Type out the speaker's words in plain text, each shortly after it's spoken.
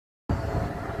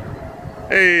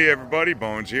Hey everybody,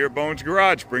 Bones here, Bones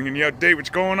Garage, bringing you an update what's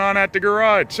going on at the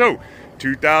garage. So,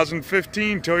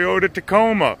 2015 Toyota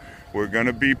Tacoma. We're going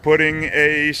to be putting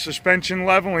a suspension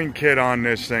leveling kit on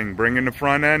this thing, bringing the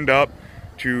front end up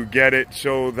to get it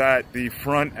so that the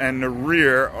front and the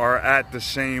rear are at the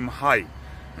same height.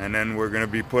 And then we're going to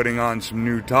be putting on some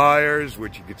new tires,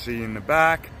 which you can see in the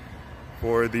back,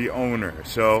 for the owner.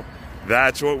 So,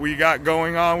 that's what we got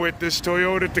going on with this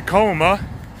Toyota Tacoma.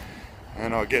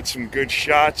 And I'll get some good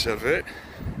shots of it.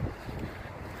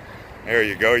 There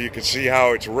you go. You can see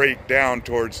how it's raked down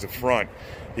towards the front.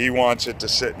 He wants it to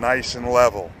sit nice and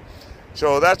level.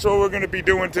 So that's what we're going to be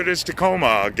doing to this Tacoma.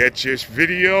 I'll get you a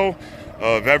video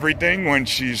of everything when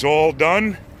she's all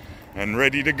done and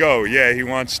ready to go. Yeah, he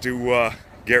wants to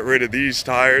get rid of these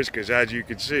tires because, as you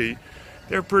can see,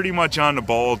 they're pretty much on the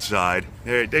bald side.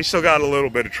 They still got a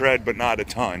little bit of tread, but not a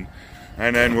ton.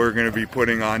 And then we're going to be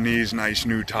putting on these nice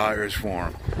new tires for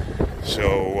him.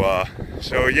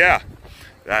 So yeah,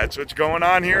 that's what's going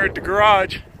on here at the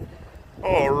garage.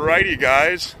 Alrighty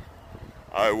guys,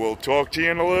 I will talk to you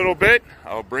in a little bit.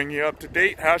 I'll bring you up to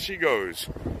date how she goes.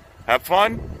 Have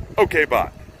fun? Okay,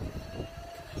 bye.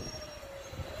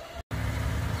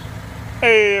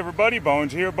 Hey everybody,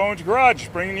 Bones here, Bones Garage,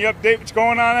 bringing you update what's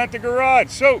going on at the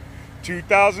garage. So,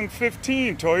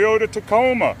 2015 Toyota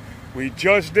Tacoma. We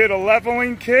just did a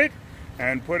leveling kit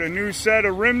and put a new set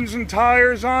of rims and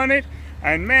tires on it.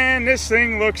 And man, this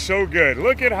thing looks so good.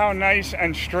 Look at how nice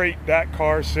and straight that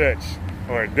car sits,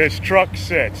 or this truck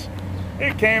sits.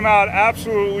 It came out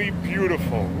absolutely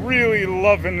beautiful. Really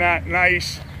loving that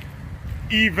nice,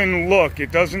 even look.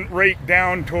 It doesn't rake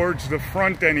down towards the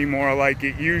front anymore like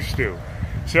it used to.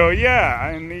 So yeah,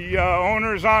 and the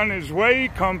owner's on his way.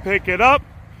 Come pick it up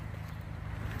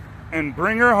and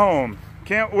bring her home.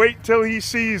 Can't wait till he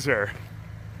sees her.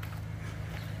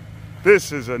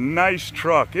 This is a nice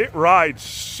truck. It rides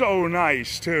so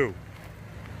nice too.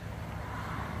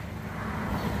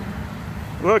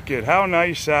 Look at how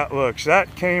nice that looks.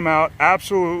 That came out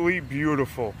absolutely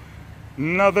beautiful.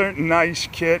 Another nice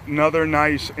kit, another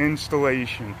nice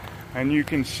installation. And you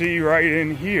can see right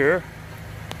in here,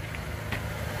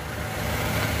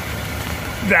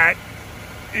 that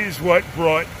is what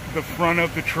brought the front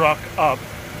of the truck up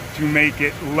to make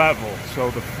it level,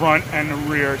 so the front and the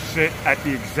rear sit at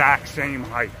the exact same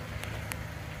height.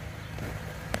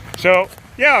 So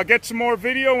yeah, I'll get some more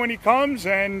video when he comes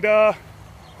and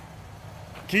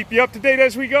keep you up to date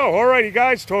as we go. Alrighty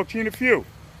guys, talk to you in a few.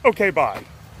 Okay, bye.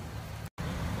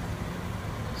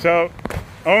 So,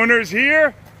 owner's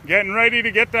here, getting ready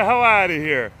to get the hell out of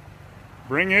here.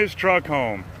 Bring his truck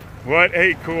home. What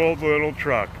a cool little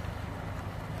truck.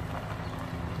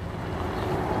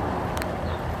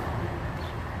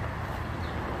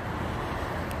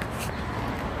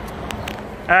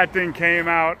 That thing came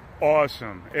out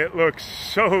awesome. It looks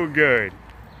so good.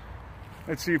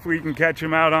 Let's see if we can catch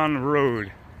him out on the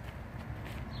road.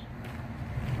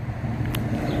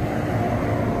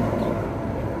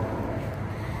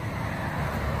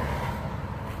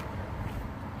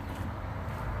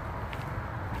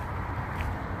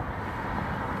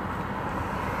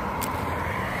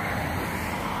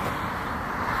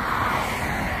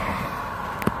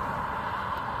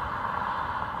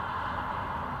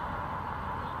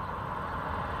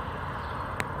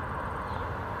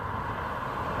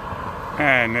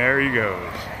 And there he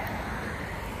goes.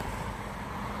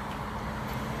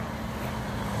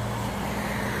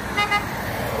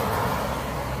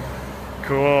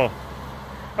 Cool.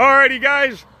 Alrighty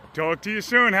guys, talk to you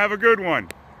soon. Have a good one.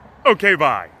 Okay,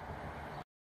 bye.